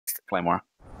Claymore.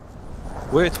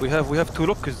 Wait, we have two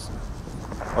lockers.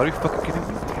 Are you fucking kidding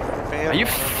me? Are you?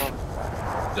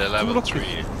 The level Two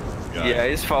 3 guy. Yeah,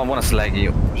 he's found one slag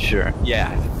you. Sure. Yeah.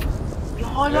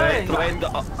 Highlight. Wait,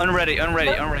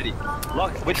 unready.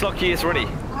 Lock. Which Lockey is ready?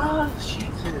 Ah,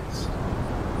 Jesus.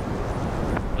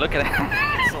 Look at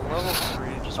that. It's a level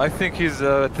 3. Just I think he's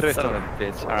a traitor. Son of a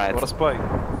bitch. All right. Or a spy,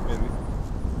 maybe.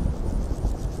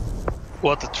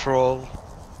 What a troll.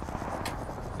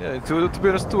 Yeah, to be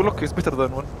honest, two lock is better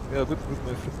than one. Yeah, good,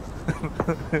 my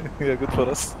friend. Yeah, good for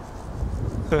us.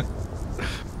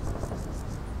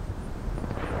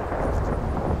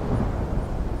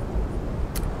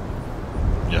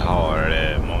 Jag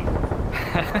har många.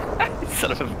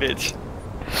 Son of a bitch.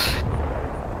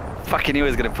 Fucking knew he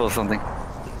was gonna pull something.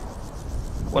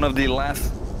 One of the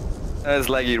last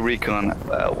Slaggy Recon.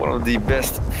 One of the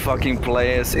best fucking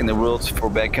players in the world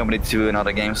for Bad Company 2 and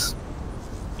other games.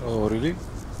 Oh, really?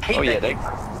 Oh yeah,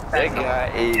 that guy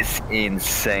is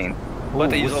insane. Ooh,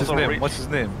 But he's what's his also name? What's his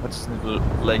name? What's his name?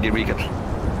 Slaggy Recon.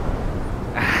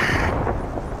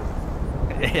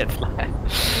 It's like...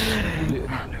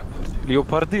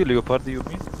 Leopardi, you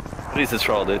mean? Please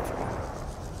troll it.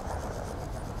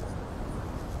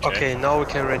 Okay, now we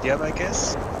can ready up, I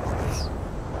guess.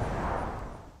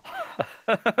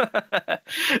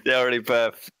 They already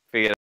perfect.